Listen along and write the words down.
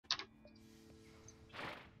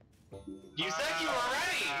You said you were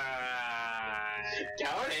ready!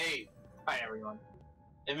 Cody! Hi, everyone.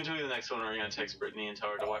 In between the next one, we're going to text Brittany and tell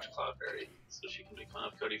her to watch Cloud Fairy so she can make fun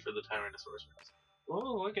of Cody for the Tyrannosaurus Rex.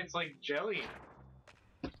 Oh, look, it's like jelly.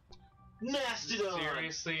 Mastodon!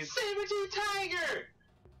 Seriously? Saber-tooth tiger!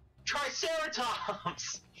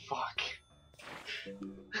 Triceratops! Fuck.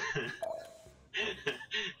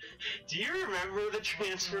 Do you remember the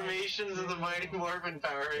transformations of the Mighty Morphin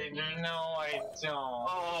Power Rangers? No, I don't.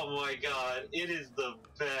 Oh my god, it is the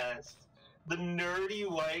best. The nerdy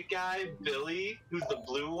white guy, Billy, who's the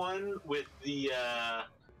blue one with the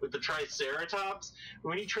Triceratops,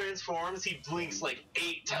 when he transforms, he blinks like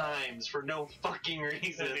 8 times for no fucking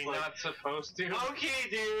reason. Is he not supposed to? Okay,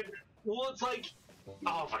 dude. Well, it's like,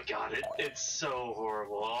 oh my god, it's so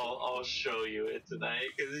horrible. I'll show you it tonight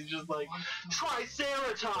because he's just like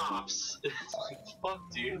Triceratops. It's like, fuck,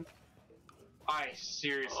 dude. I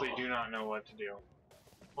seriously do not know what to do.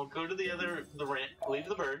 Well, go to the leave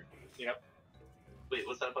the bird. Yep. Wait,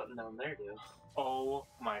 what's that button down there do? Oh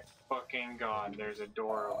my fucking god, there's a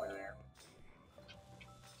door over there.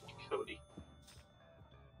 Cody.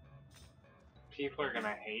 People are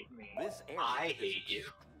gonna hate me. I hate you.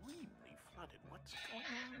 What's going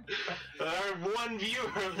on? Our one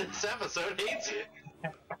viewer of this episode hates you.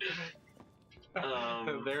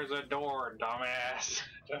 There's a door, dumbass.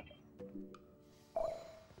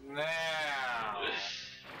 Now,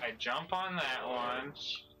 I jump on that one,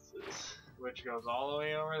 Jesus. which goes all the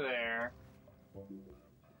way over there.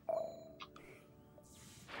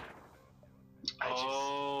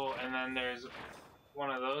 Oh, and then there's one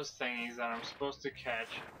of those thingies that I'm supposed to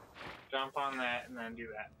catch. Jump on that and then do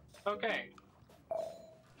that. Okay.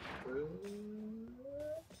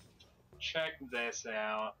 Check this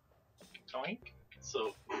out. Doink.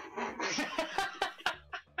 So,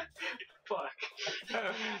 Fuck.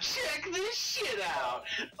 check this shit out!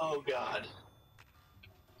 Oh god.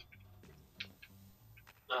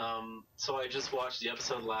 So I just watched the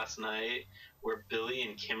episode last night where Billy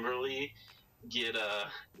and Kimberly get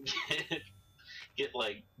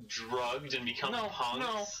like drugged and become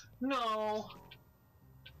punks. No.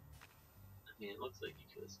 I mean, it looks like you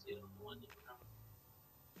could have stayed on the one you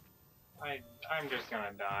were on. I'm just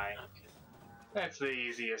gonna die. Okay. That's the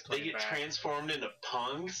easiest way They get back. transformed into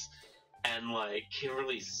punks, and like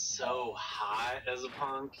Kimberly's so hot as a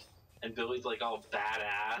punk, and Billy's like all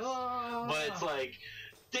badass. But it's like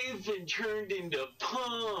they've been turned into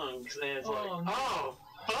punks, and it's like, no. oh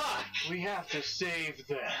fuck! We have to save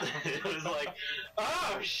them. It was like,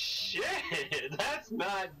 oh shit, that's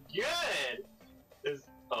not good.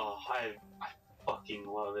 I fucking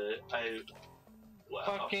love it. Wow.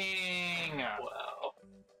 Fucking. Wow.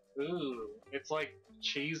 Ooh, it's like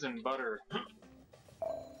cheese and butter.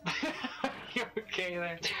 You okay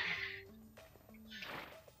there?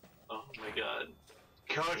 Oh my god.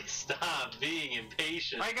 Cody, stop being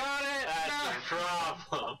impatient. I got it! That's your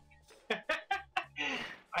problem.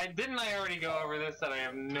 Didn't I already go over this, that I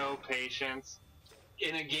have no patience?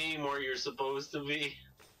 In a game where you're supposed to be.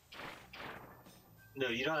 No,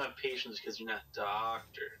 you don't have patience because you're not a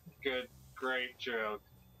doctor. Good, great joke.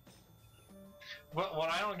 What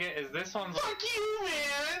I don't get is this one's like... Fuck you,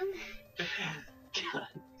 man! God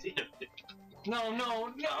damn it. No!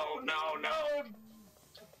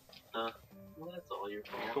 Well, that's all your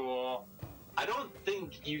fault. Cool. I don't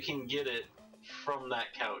think you can get it from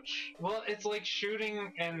that couch. Well, it's like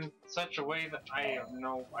shooting in such a way that I have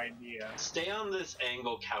no idea. Stay on this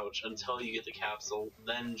angle couch until you get the capsule,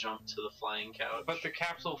 then jump to the flying couch. But the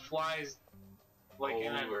capsule flies like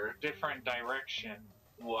in a different direction.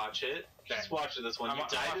 Watch it. Okay. Just watch it this one. You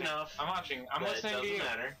died enough. I'm watching. I'm that listening to you. It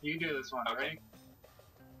doesn't matter. You do this one, Okay. right?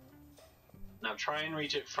 Now try and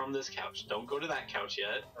reach it from this couch. Don't go to that couch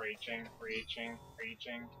yet. Reaching.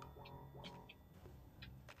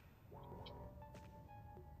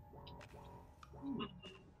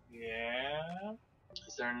 Yeah.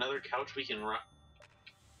 Is there another couch we can run?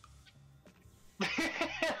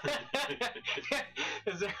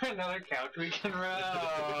 Is there another couch we can run?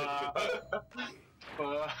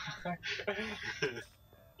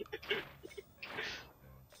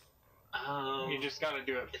 You just gotta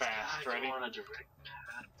do it fast, ready? I want a direct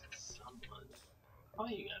path to someone. Oh,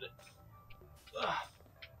 you got it. Ugh.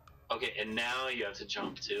 Okay, and now you have to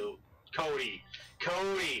jump to Cody.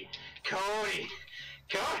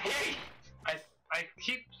 I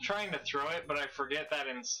keep trying to throw it, but I forget that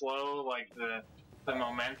in slow, like the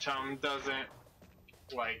momentum doesn't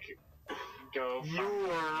like go from You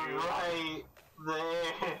were right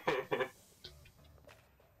there.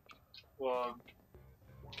 Well,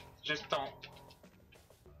 just don't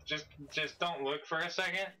look for a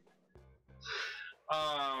second.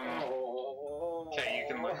 Oh. Okay,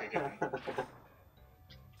 you can look again.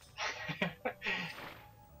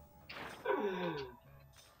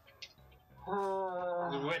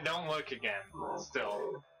 Wait, don't look again.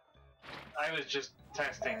 Still, I was just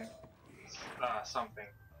testing something.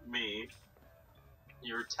 Me.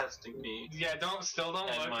 You were testing me. Yeah, don't look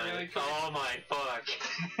really quick. Oh my fuck.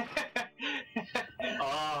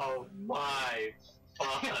 Oh my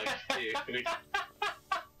fuck, dude.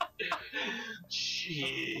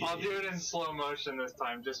 Jeez. I'll do it in slow motion this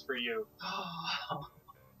time, just for you.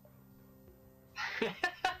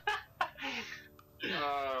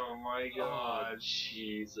 Oh my god. Oh,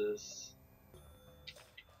 Jesus.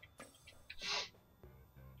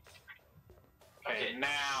 Okay,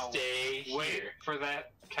 now stay wait here. for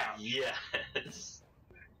that count. Yes.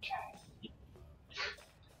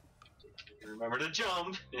 Remember to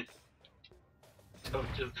jump. Don't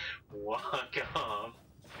just walk off.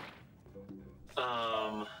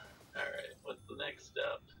 Alright, what's the next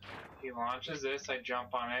step? He launches this, I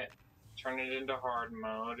jump on it, turn it into hard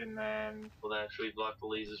mode, and then... Will that actually block the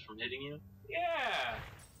lasers from hitting you? Yeah!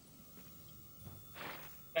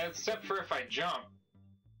 Except for if I jump.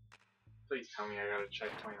 Please tell me I got a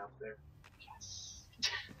checkpoint up there. Yes.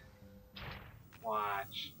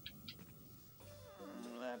 Watch.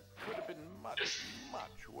 That could have been much,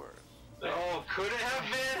 much worse. Oh, could it have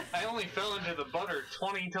been? I only fell into the butter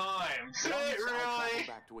 20 times. Did it really?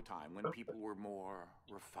 Back to a time when people were more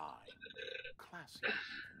refined, classy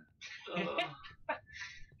even.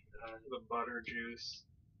 The butter juice.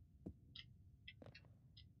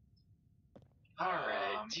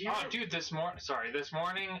 Alright. Dude, this morning,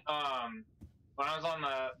 when I was on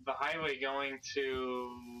the highway going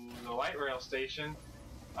to the light rail station,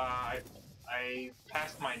 I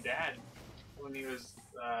passed my dad when he was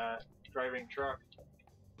driving truck.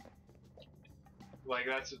 Like,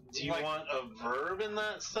 that's... Do you want a verb in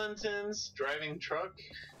that sentence? Driving truck?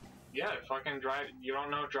 Yeah, fucking drive... You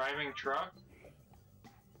don't know driving truck?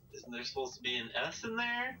 Isn't there supposed to be an S in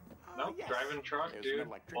there? Nope, Yes. driving truck, There's dude. an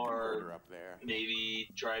electric Or- converter up there. Maybe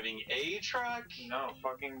driving a truck? No,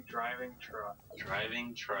 fucking driving truck.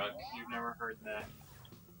 Driving truck. You've never heard that.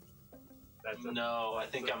 That's a, No, I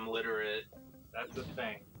think I'm literate. that's a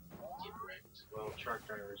thing. Get wrecked. Well, truck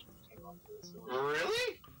drivers came up with this.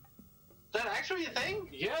 Really? Is that actually a thing?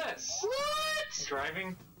 Yes! What?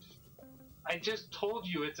 Driving... I just told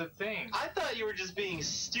you it's a thing. I thought you were just being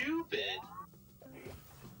stupid.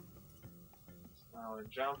 Now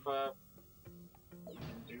jump up and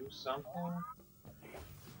do something.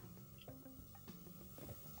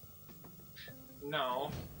 No,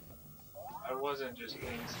 I wasn't just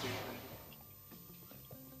being stupid.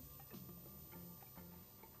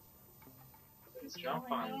 Let's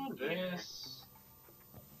jump on this,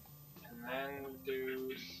 and then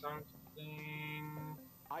do something.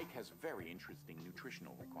 Ike has very interesting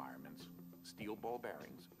nutritional requirements. Steel ball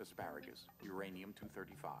bearings, asparagus,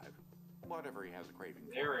 uranium-235. Whatever he has a craving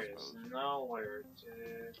for, There I is suppose. nowhere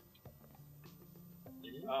to...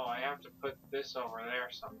 Oh, I have to put this over there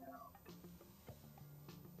somehow.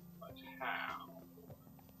 But how?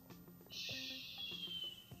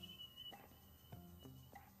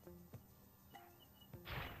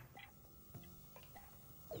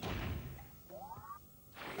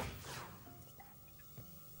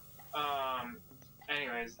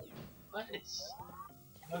 Anyways, What is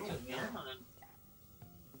what's it going here? on?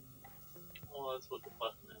 Oh, that's what the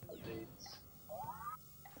button activates.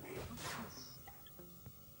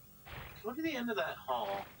 Go to the end of that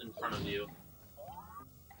hall in front of you.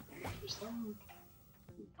 There's some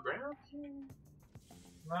ground here?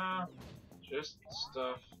 Nah, just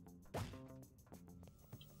stuff.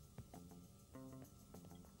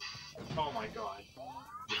 Oh my god.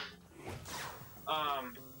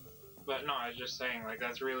 But no, I was just saying, like,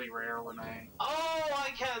 that's really rare when I Oh,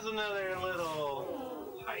 Ike has another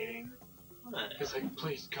little hiding. What? It's like,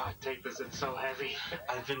 please God, take this, it's so heavy.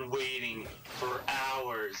 I've been waiting for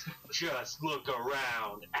hours. Just look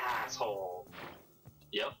around, asshole.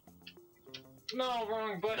 Yep. No,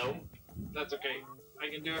 wrong button. Nope. That's okay. I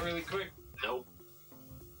can do it really quick. Nope.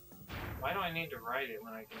 Why do I need to write it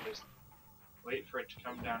when I can just wait for it to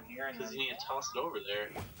come down here and Because then... you need to toss it over there.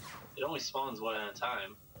 It only spawns one at a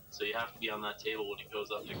time, so you have to be on that table when it goes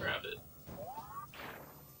up to grab it.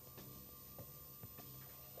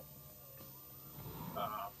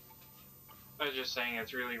 I was just saying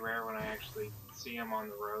it's really rare when I actually see him on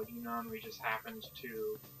the road, you know, and we just happened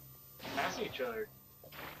to pass each other.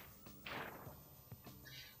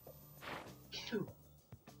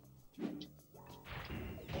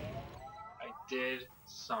 I did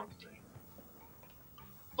something.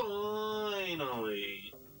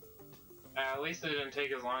 Finally. At least it didn't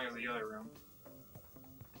take as long as the other room.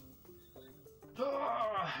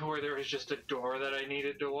 Where there was just a door that I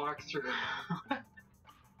needed to walk through.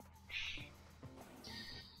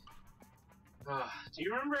 Do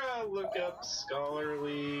you remember how to look up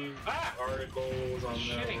scholarly articles on the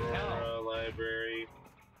Shitting Aurora hell. library?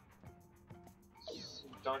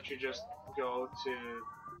 Don't you just go to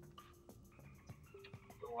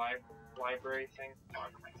the library thing?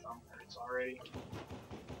 Fuck, my thumb hurts already.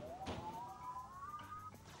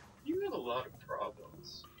 You have a lot of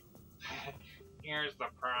problems. Here's the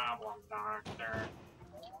problem, Doctor.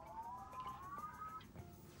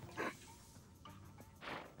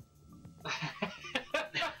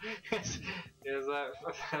 is that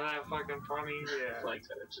fucking funny? Yeah. Like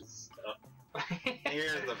that, just stuff.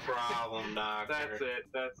 Here's the problem, Doctor. That's it.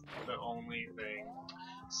 That's the only thing.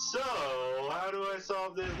 So, how do I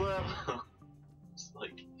solve this level? Just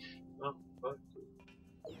like, oh, fuck.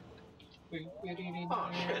 Oh,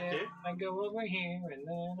 shit, dude. I go over here and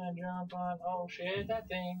then I jump on. Oh shit, that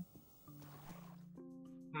thing.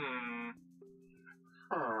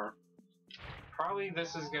 Probably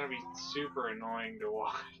this is gonna be super annoying to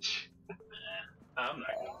watch. I'm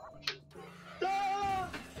not gonna watch it. Ah!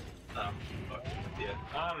 I'm fucking with you.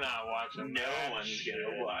 I'm not watching No that one's shit.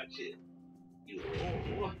 gonna watch it.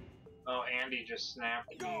 Oh, Andy just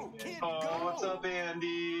snapped Go, me. kid, Oh, go! what's up,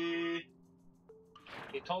 Andy?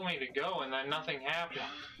 He told me to go and then nothing happened.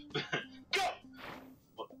 Go!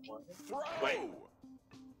 What? Throw! Wait.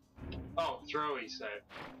 Oh, throw, he said.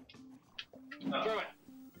 Oh. Throw it.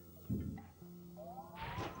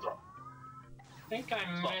 Throw. I think I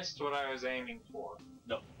Stop. missed what I was aiming for.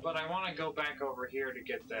 No. But I want to go back over here to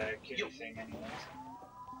get the kitty Yo. thing anyways.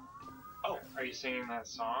 Oh. Are you singing that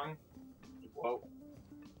song? Whoa.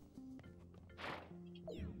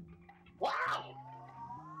 Wow!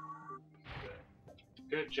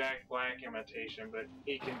 Good Jack Black imitation, but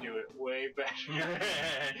he can do it way better.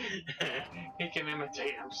 He can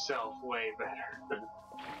imitate himself way better.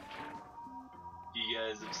 You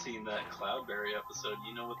guys have seen that Cloudberry episode.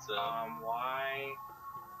 You know what's up? Why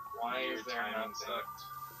Your is there timing nothing? sucked.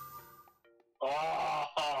 Oh!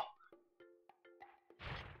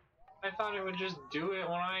 I thought it would just do it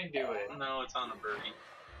when I do it. No, it's on a birdie.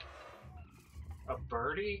 A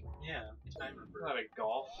birdie? Yeah, timer Is birdie. that a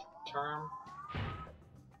golf term?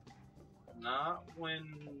 Not when...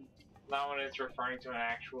 Not when it's referring to an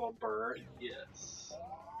actual bird. Yes.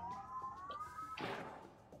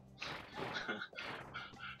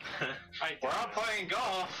 We're out playing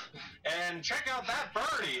golf, and check out that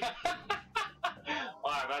birdie!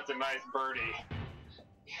 Wow, that's a nice birdie.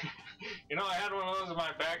 You know, I had one of those in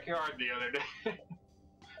my backyard the other day.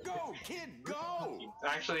 Go, kid, go!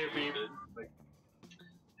 Actually, it'd be like,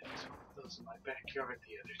 I had one of those in my backyard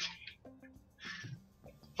the other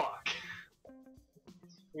day. Fuck.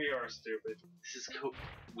 We are stupid. This is cool.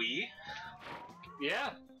 We?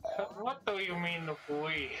 Yeah. What do you mean,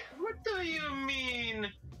 we? What do you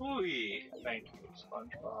mean, we? Thank you,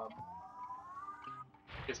 SpongeBob.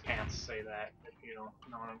 His pants say that, if you don't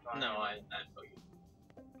know what I'm talking No, about. I fucking...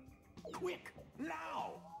 Quick,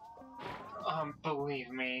 now! Believe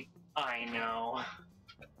me, I know.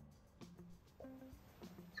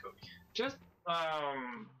 Cody. Just,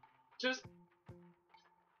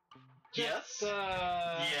 Yes? Yes?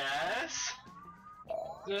 Yes?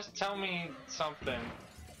 Just tell me something.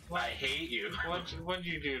 I hate you. What'd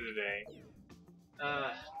you do today?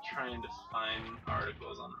 Trying to find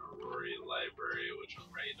articles on Aurora Library, which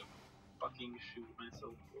I'm ready to fucking shoot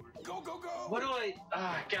myself for. Go, go, go! What do I...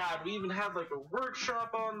 God, we even had like a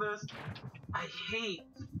workshop on this. I hate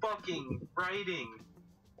fucking writing.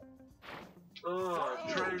 Ugh,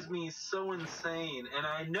 it drives me so insane. And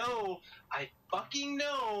I fucking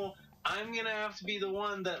know, I'm gonna have to be the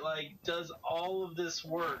one that, like, does all of this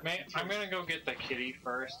work. I'm gonna go get the kitty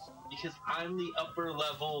first. Because I'm the upper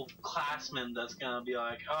level classman that's gonna be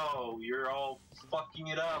like, oh, you're all fucking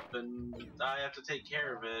it up and I have to take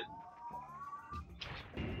care of it.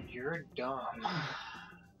 You're dumb.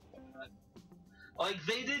 Like,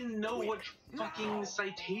 they didn't know Quick, what fucking now.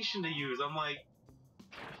 citation to use. I'm like,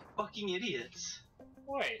 fucking idiots.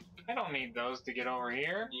 Wait, I don't need those to get over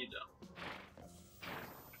here. You don't.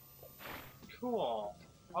 Cool.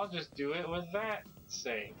 I'll just do it with that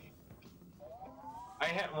save. I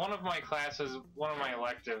had one of my classes, one of my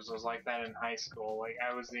electives was like that in high school. Like,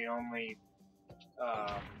 I was the only,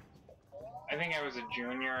 I think I was a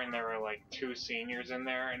junior and there were like 2 seniors in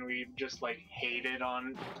there and we just like hated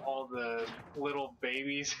on all the little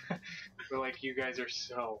babies. We're like, you guys are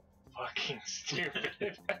so fucking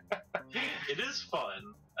stupid. It is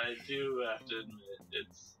fun. I do have to admit,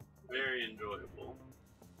 it's very enjoyable.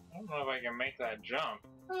 I don't know if I can make that jump.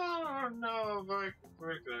 Oh no, if I can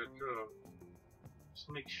break that jump. Just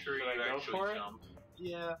make sure Should you I go actually for it? jump.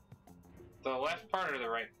 Yeah. The left part or the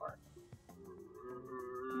right part?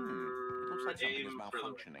 Looks like something is Aim for the-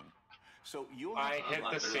 malfunctioning. So you'll I have to hit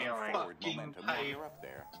let the the ceiling. forward Fucking momentum while pipe. you're up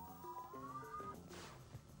there.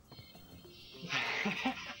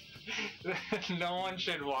 No one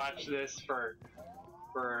should watch this for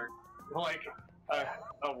like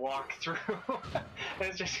a walkthrough.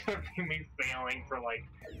 It's just gonna be me failing for like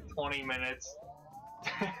 20 minutes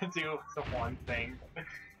to do the one thing.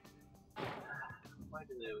 Why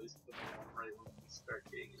do they always put that right when we start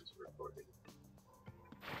getting into recording?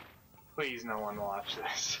 Please, no one watch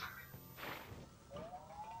this.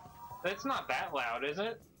 It's not that loud, is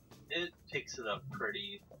it? It picks it up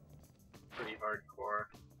pretty hardcore.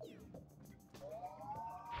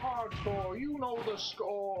 Hardcore, you know the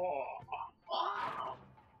score.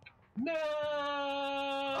 No!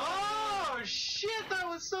 Oh shit! That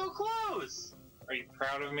was so close. Are you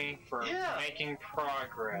proud of me for Yeah. making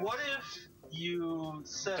progress? What if you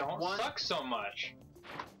said Don't one? suck so much.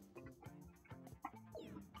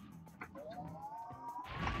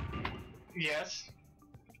 Yes.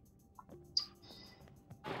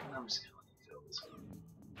 I'm just gonna fill this one.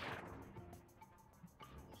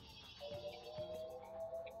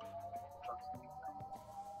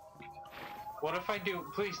 What if I do?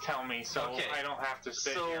 Please tell me so Okay. I don't have to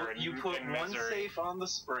sit So here and you put in one misery. safe on the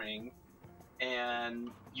spring,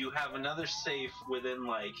 and you have another safe within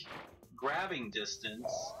like grabbing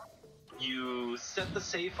distance. You set the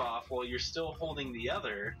safe off while you're still holding the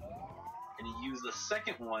other, and you use the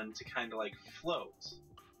second one to kind of like float.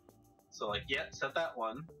 So like, yeah, set that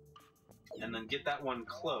one, and then get that one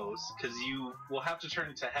close, because you will have to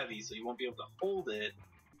turn it to heavy, so you won't be able to hold it.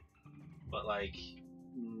 But like,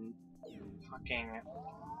 Fucking.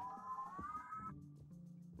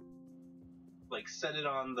 like set it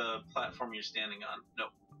on the platform you're standing on. No.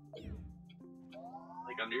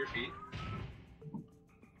 Like under your feet.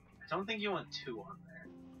 I don't think you want two on there.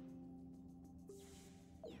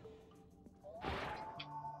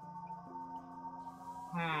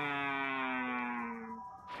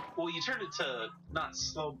 Well, you turned it to not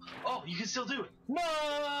slow. Oh, you can still do it.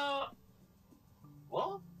 No!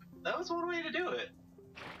 Well, that was one way to do it.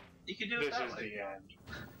 You can do it This that is way. the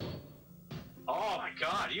end. Oh my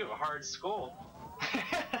god, you have a hard skull.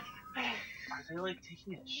 Are they like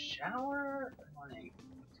taking a shower? Or, like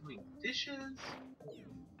doing dishes?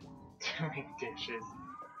 Doing dishes.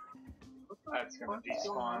 What the That's gonna fuck is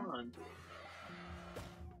despawn. going on?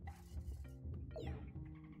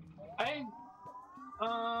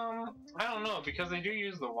 I don't know, because they do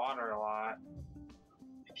use the water a lot.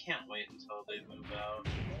 I can't wait until they move out.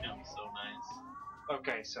 It's gonna be so nice.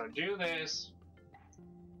 Okay, so do this.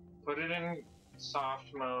 Put it in soft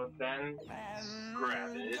mode, then And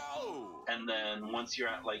Grab it. go! And then once you're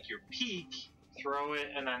at like your peak, throw it,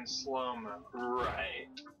 and then slow mo. right.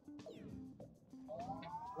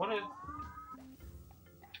 What did...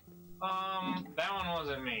 that one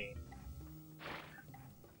wasn't me.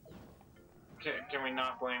 Can we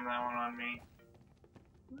not blame that one on me?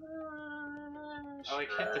 I like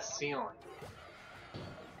hit the ceiling.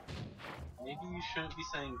 Maybe you shouldn't be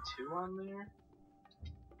saying two on there?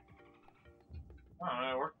 I don't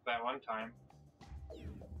know, it worked that one time.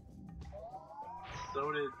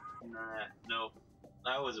 So did... Nah, nope.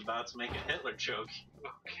 I was about to make a Hitler joke.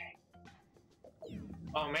 Okay.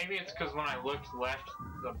 Oh, maybe it's because when I looked left,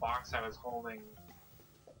 the box I was holding...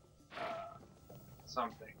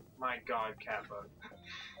 something. My god, cat bug.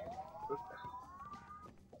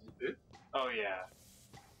 Oh yeah.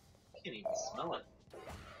 I can't even smell it.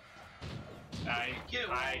 I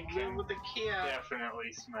Live can with the cat.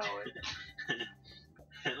 definitely smell it.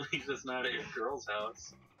 At least it's not at your girl's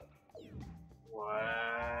house What?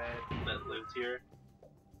 that lived here.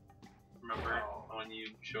 Remember Oh. when you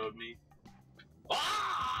showed me?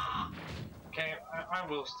 Ah! Okay, I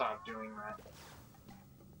will stop doing that.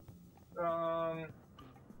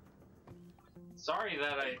 Sorry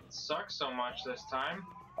that I suck so much this time.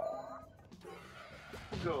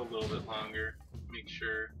 We'll go a little bit longer. Make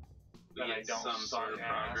sure we That I get don't some sort of suck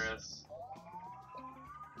ass. progress.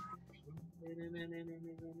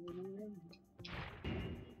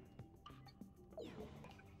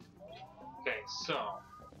 Okay, so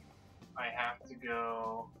I have to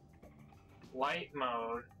go light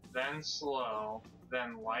mode, then slow,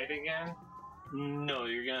 then light again. No,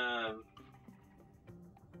 you're gonna.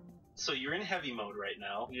 So you're in heavy mode right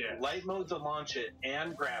now. Yeah. Light mode to launch it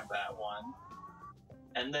and grab that one.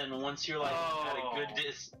 And then once you're like at a good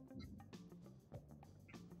distance.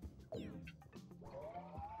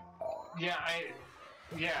 Yeah,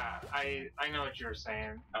 I know what you were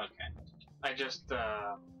saying. Okay. I just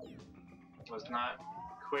was not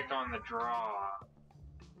quick on the draw.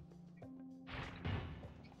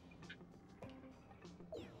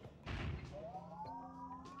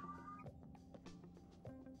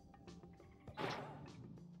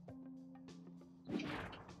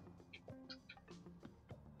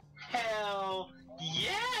 Hell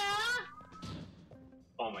yeah!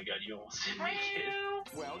 Oh my god, you almost didn't make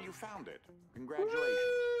it. Well, you found it. Congratulations.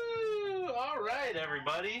 Alright,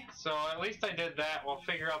 everybody. So at least I did that. We'll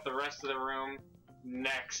figure out the rest of the room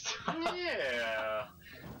next. Yeah.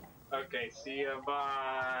 Okay, see ya,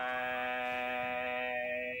 bye.